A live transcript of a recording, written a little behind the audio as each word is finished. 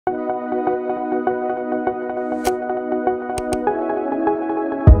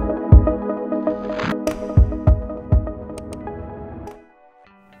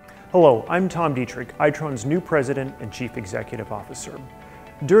Hello, I'm Tom Deitrich, Itron's new President and Chief Executive Officer.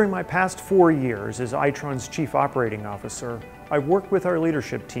 During my past 4 years as Itron's Chief Operating Officer, I've worked with our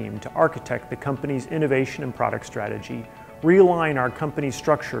leadership team to architect the company's innovation and product strategy, realign our company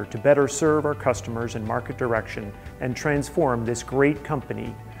structure to better serve our customers and market direction, and transform this great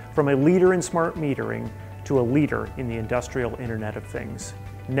company from a leader in smart metering to a leader in the industrial Internet of Things.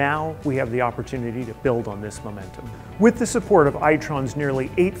 Now we have the opportunity to build on this momentum. With the support of Itron's nearly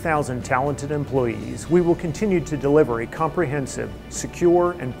 8,000 talented employees, we will continue to deliver a comprehensive,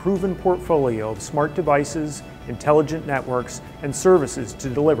 secure, and proven portfolio of smart devices, intelligent networks, and services to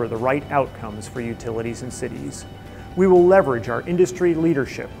deliver the right outcomes for utilities and cities. We will leverage our industry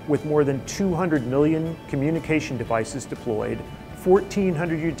leadership with more than 200 million communication devices deployed,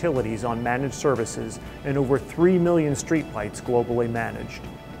 1,400 utilities on managed services, and over 3 million streetlights globally managed.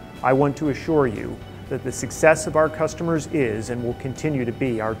 I want to assure you that the success of our customers is and will continue to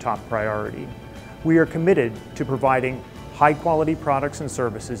be our top priority. We are committed to providing high-quality products and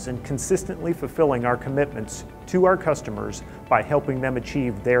services and consistently fulfilling our commitments to our customers by helping them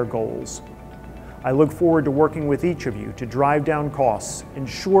achieve their goals. I look forward to working with each of you to drive down costs,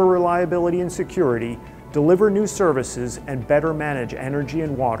 ensure reliability and security, deliver new services, and better manage energy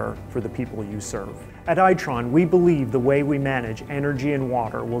and water for the people you serve. At Itron, we believe the way we manage energy and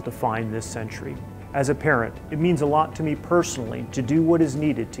water will define this century. As a parent, it means a lot to me personally to do what is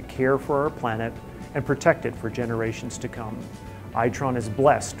needed to care for our planet and protect it for generations to come. Itron is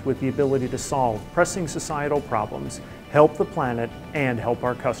blessed with the ability to solve pressing societal problems, help the planet, and help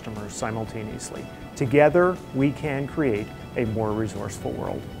our customers simultaneously. Together, we can create a more resourceful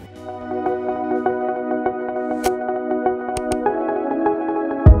world.